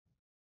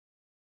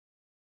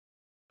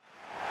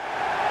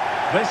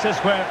This is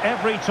where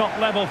every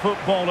top-level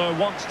footballer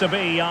wants to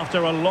be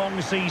after a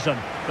long season.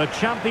 The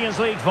Champions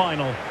League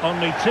final.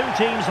 Only two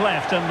teams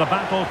left in the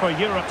battle for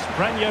Europe's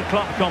Premier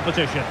Club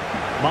competition.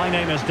 My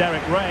name is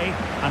Derek Ray,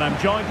 and I'm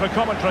joined for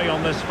commentary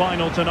on this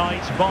final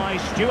tonight by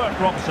Stuart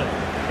Robson.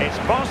 It's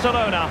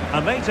Barcelona,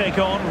 and they take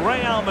on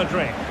Real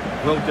Madrid.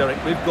 Well,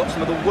 Derek, we've got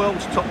some of the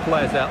world's top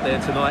players out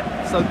there tonight,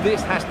 so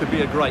this has to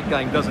be a great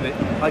game, doesn't it?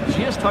 I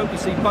just hope to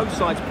see both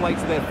sides play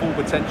to their full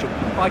potential.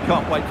 I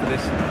can't wait for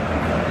this.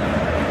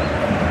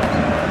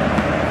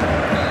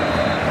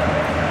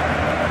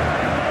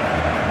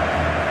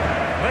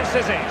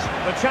 This is it,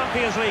 the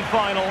Champions League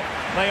final.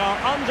 They are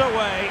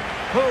underway.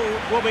 Who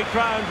will be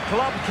crowned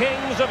Club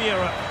Kings of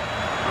Europe?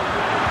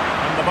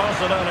 And the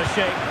Barcelona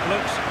shape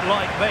looks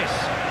like this.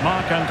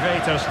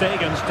 Marc-Andre ter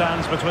Stegen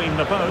stands between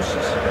the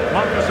posts.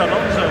 Marcos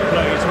Alonso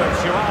plays with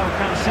Joao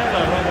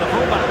Cancelo in the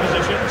fullback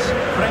positions.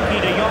 Frenkie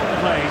de Jong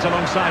plays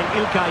alongside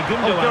Ilkay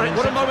Gundogan. Oh, Derek,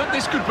 what a moment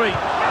this could be.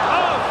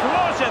 Oh,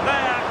 thwarted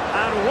there.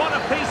 And what a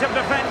piece of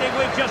defending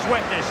we've just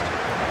witnessed.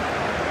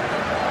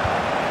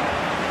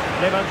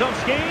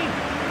 Lewandowski.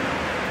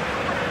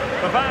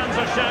 The fans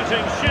are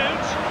shouting,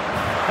 shoot!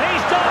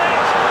 He's done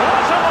it!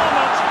 What a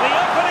moment! The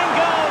opening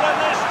goal in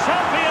this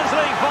Champions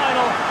League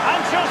final,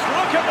 and just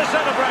look at the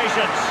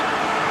celebrations!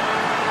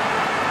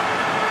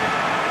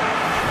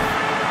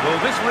 Well,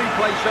 this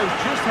replay shows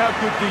just how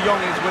good De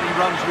Jong is when he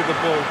runs with the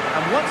ball,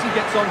 and once he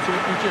gets onto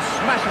it, he just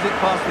smashes it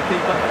past the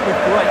keeper with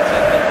great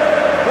technique.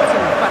 What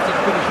an emphatic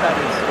finish that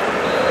is!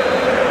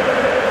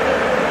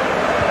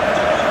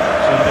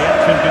 So the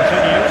action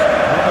continues.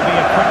 Will there be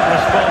a quick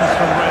response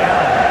from Real?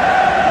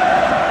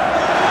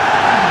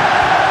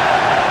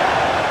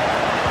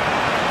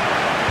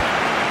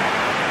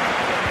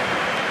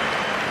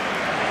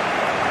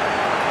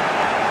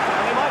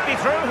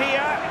 Through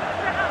here.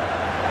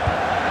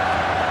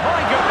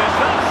 My goodness,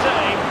 that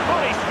save.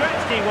 Fully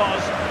stretched he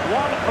was.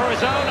 One for his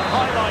own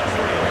highlights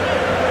reel.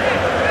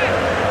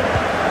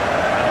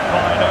 And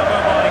fired over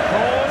by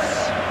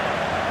Kroos.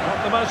 Not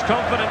the most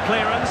confident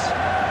clearance.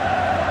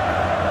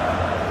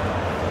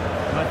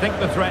 And I think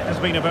the threat has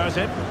been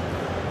averted.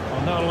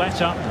 Well, no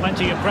let up,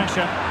 plenty of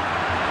pressure.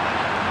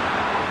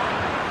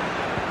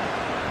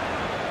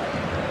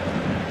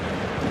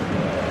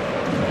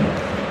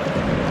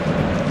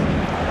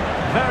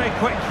 Very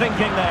quick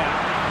thinking there.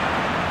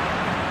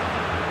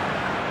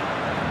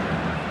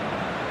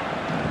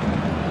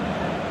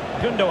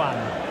 Gundogan.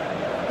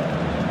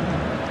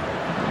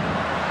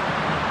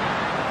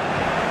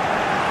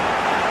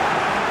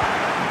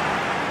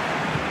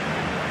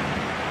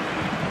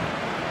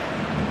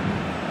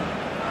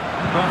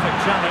 Perfect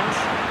challenge.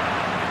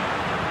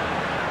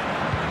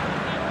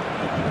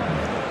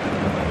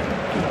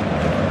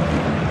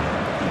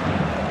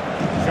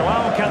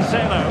 Joao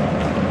Cancelo.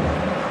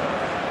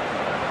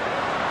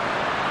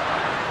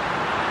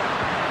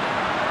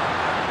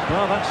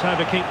 Well, that's how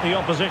to keep the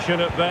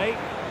opposition at bay.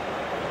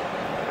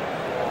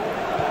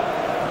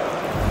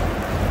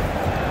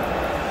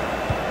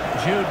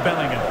 Jude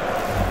Bellingham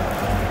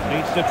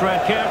needs to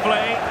tread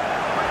carefully.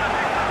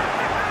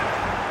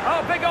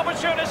 Oh, big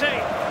opportunity.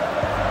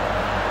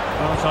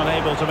 Not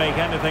unable to make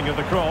anything of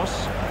the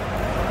cross.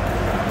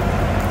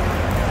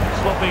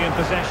 Sloppy in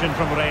possession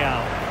from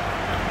Real.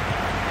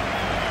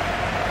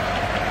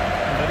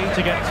 And they need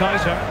to get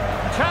tighter.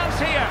 Chance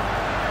here.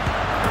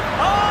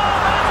 Oh!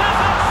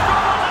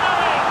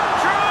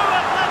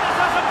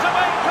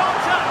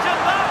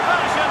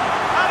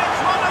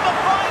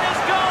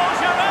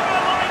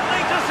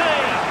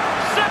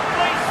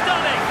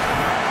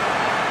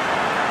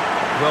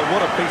 Well,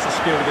 what a piece of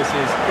skill this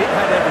is. It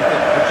had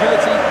everything.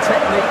 Agility,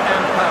 technique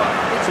and power.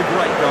 It's a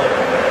great goal.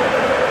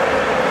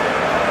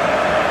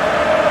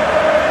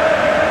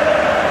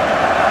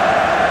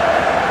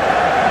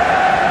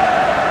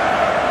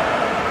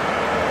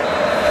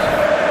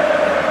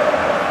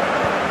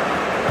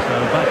 So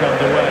back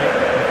underway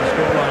with the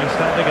scoreline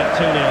standing at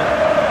 2-0.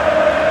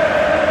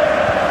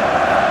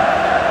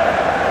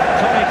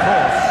 Toni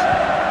Kroos.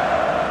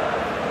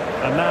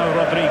 And now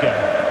Rodrigo.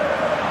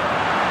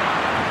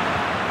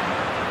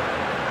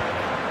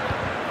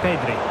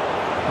 Pedri.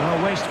 Well,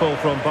 wasteful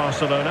from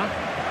Barcelona.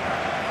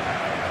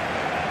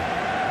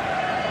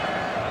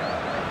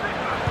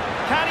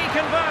 Can he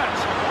convert?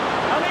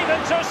 And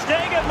even ter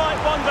Stegen might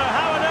wonder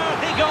how on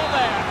earth he got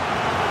there.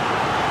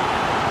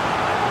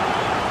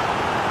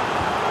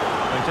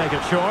 They take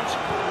it short.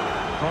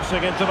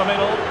 Crossing into the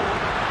middle.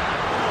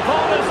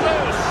 Ball is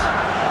loose.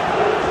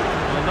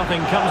 Well,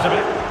 nothing comes of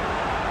it.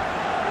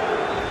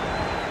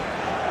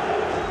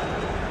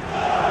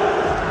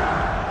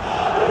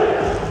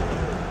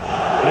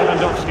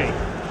 Lewandowski.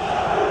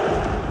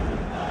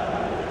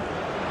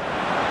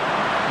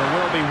 There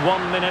will be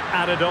 1 minute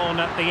added on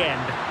at the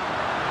end.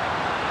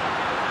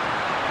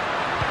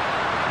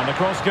 And the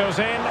cross goes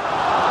in.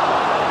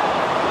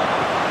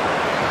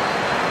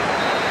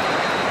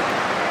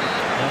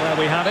 And there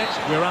we have it.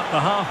 We're at the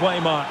halfway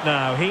mark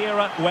now, here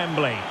at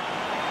Wembley.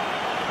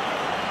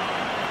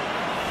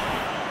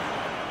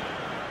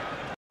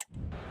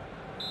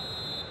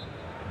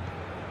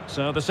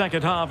 So the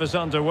second half is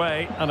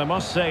underway, and I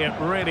must say it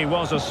really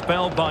was a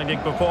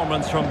spellbinding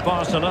performance from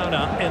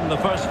Barcelona in the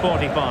first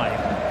 45.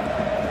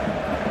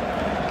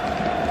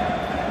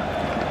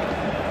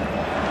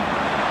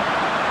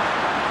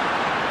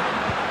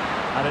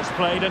 And it's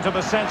played into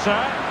the centre.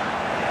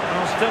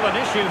 Well, still an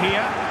issue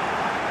here.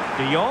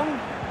 De Jong.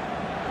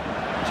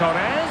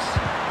 Torres.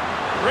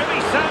 Really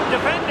sound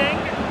defending.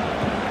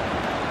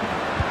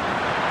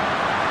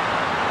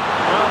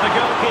 Well, the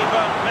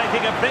goalkeeper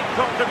making a big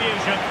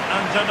contribution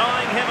and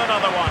denying him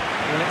another one.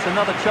 Well, it's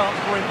another chance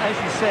for him. As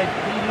you said,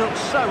 he looks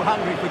so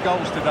hungry for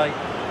goals today.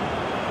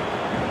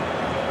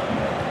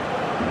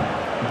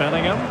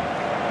 Bellingham.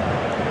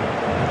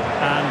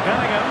 And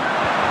Bellingham.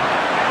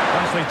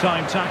 Nicely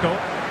timed tackle.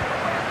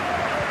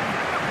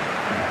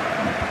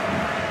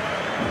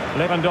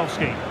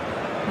 Lewandowski.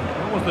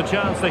 What was the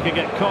chance they could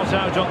get caught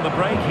out on the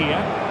break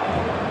here?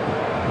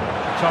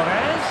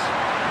 Torres.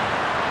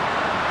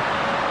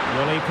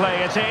 Will he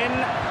play it in?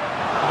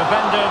 The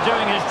defender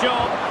doing his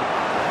job.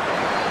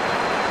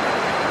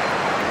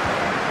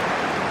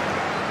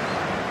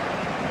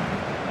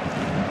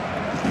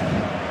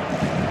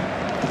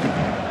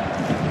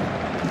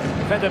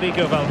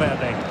 Federico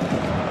Valverde.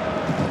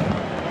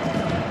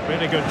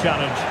 Really good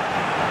challenge.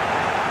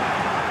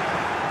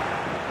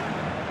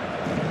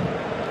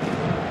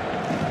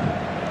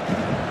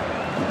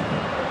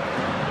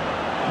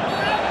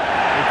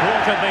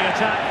 The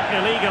attack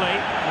illegally,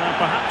 and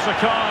perhaps a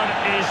card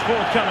is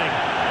forthcoming.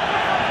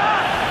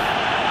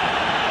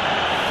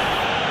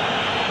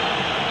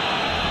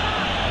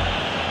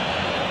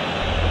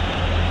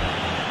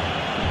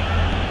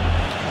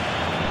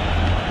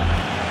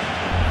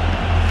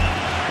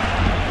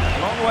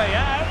 Long way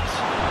out.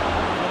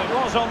 Well, it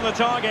was on the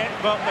target,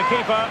 but the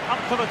keeper up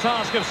to the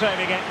task of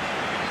saving it.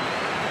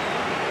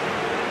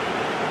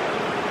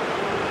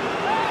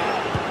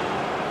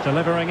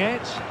 Delivering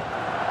it.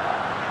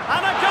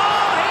 And a goal!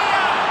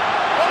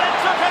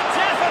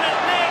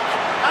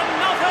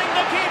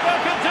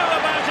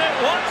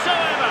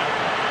 Whatsoever.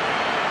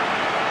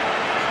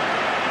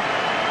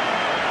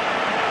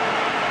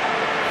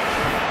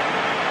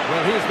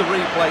 Well, here's the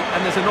replay,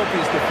 and there's an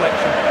obvious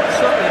deflection.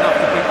 Certainly enough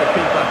to beat the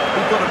keeper.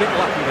 He got a bit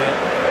lucky there.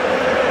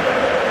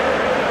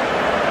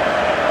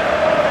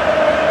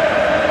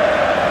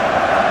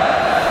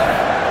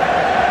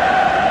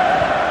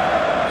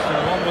 So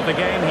on with the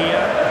game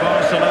here.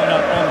 Barcelona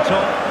on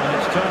top, and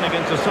it's turning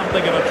into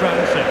something of a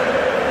transit.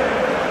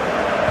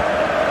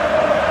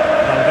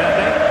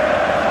 Valverde.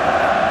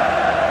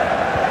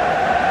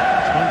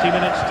 20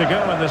 minutes to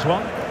go in this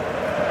one.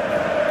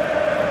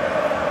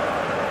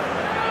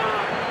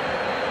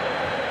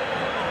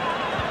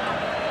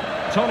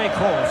 Toni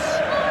Kroos.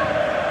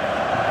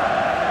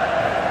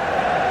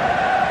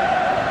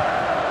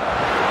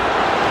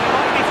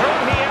 Might be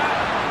through here.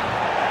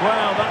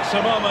 Well, that's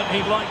a moment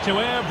he'd like to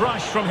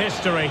airbrush from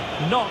history.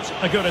 Not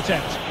a good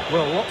attempt.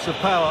 Well, lots of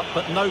power,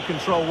 but no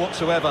control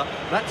whatsoever.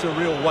 That's a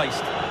real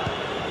waste.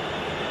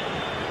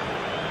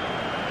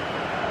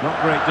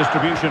 Not great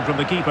distribution from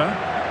the keeper.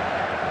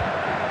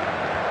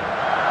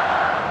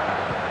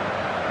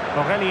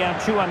 Aurélien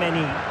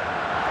Tchouameni.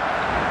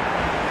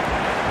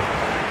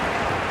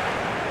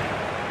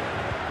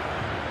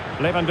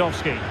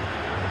 Lewandowski.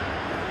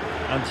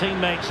 And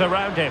teammates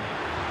around him.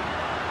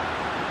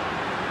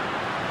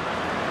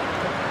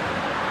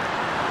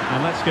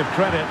 And let's give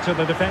credit to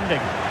the defending.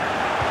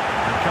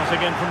 And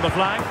cutting in from the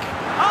flank.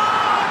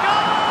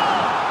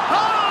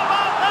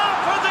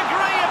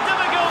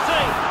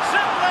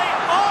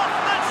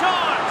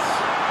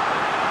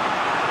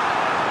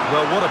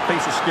 Well, what a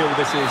piece of skill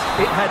this is.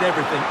 It had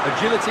everything.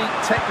 Agility,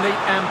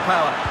 technique and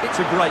power. It's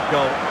a great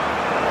goal.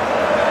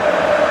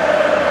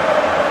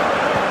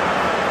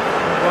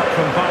 Work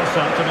from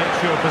Barca to make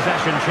sure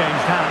possession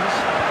changed hands.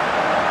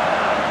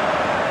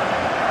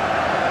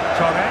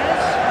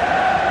 Torres.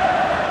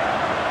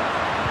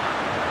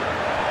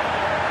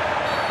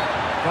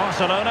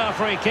 Barcelona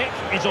free kick.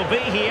 It'll be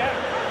here.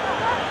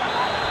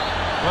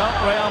 Well,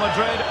 Real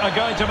Madrid are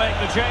going to make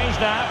the change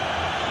now.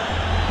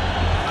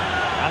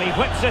 And he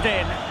whips it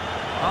in.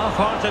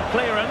 Half-hearted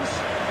clearance.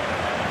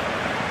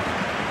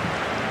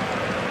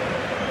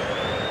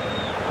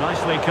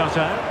 Nicely cut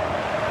out.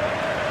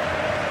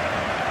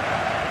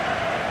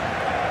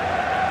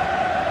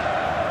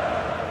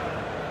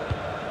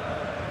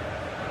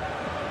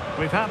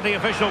 We've had the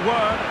official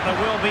word. There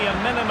will be a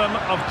minimum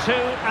of 2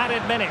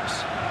 added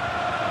minutes.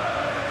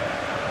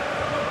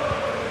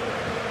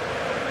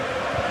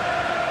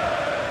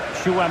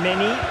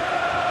 Tchouameni.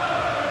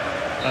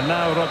 And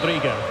now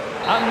Rodrigo.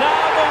 And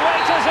now the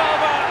wait is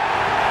over.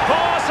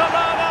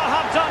 Barcelona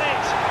have done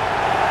it.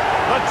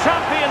 The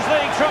Champions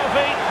League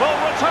trophy will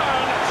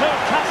return to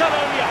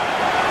Catalonia.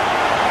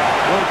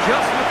 Well,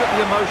 just look at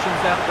the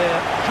emotions out there.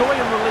 Joy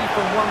and relief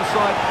on one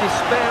side,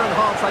 despair and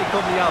heartache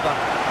on the other.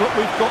 But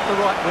we've got the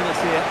right winners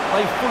here.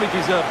 They fully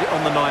deserved it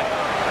on the night.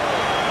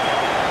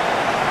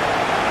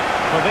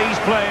 For these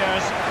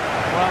players,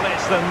 well,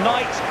 it's the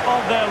night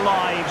of their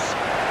lives.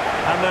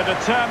 And they're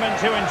determined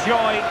to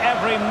enjoy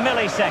every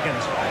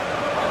millisecond.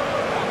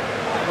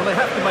 Well, they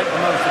have to make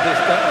the most of this,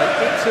 don't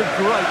they? It's a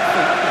great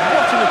feat.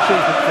 What an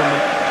achievement from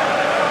them.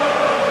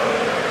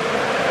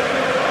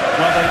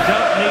 Well, they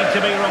don't need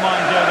to be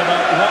reminded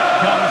about what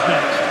comes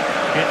next.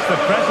 It's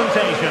the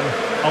presentation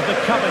of the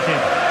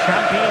coveted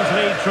Champions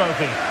League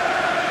trophy.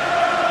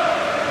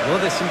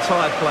 Well, there's some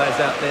tired players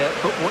out there,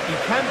 but what you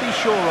can be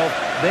sure of,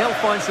 they'll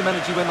find some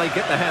energy when they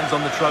get their hands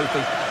on the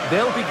trophy.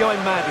 They'll be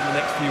going mad in the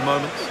next few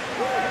moments.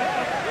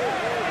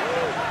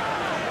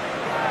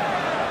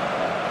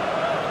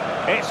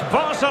 It's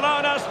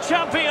Barcelona's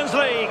Champions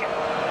League.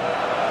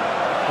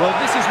 Well,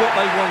 this is what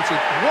they wanted.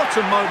 What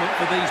a moment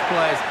for these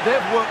players.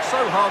 They've worked so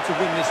hard to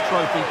win this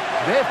trophy.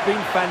 They've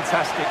been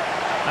fantastic.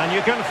 And you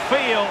can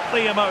feel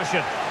the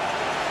emotion.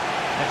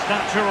 It's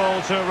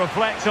natural to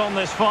reflect on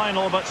this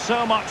final, but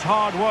so much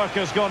hard work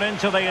has gone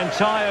into the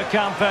entire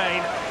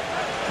campaign.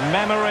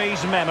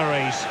 Memories,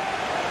 memories.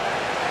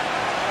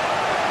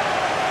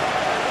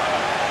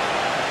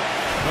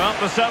 Well,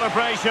 the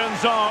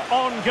celebrations are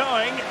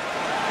ongoing.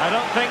 I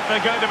don't think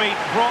they're going to be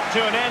brought to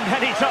an end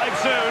anytime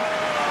soon,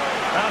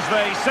 as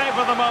they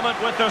savour the moment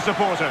with their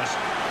supporters.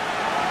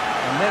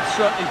 And they've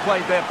certainly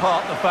played their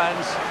part, the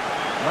fans.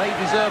 They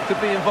deserve to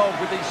be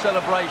involved with these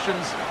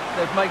celebrations.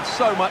 They've made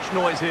so much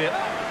noise here.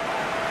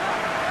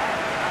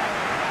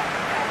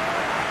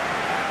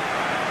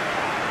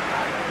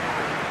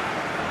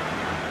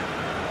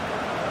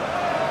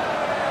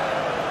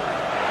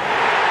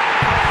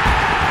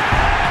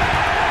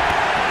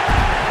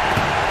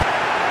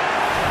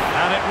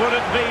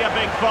 Wouldn't be a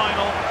big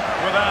final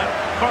without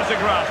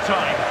photograph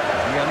time.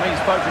 Yeah, and these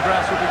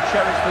photographs will be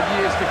cherished for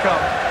years to come.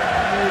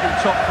 Really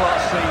top-class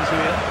scenes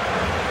here.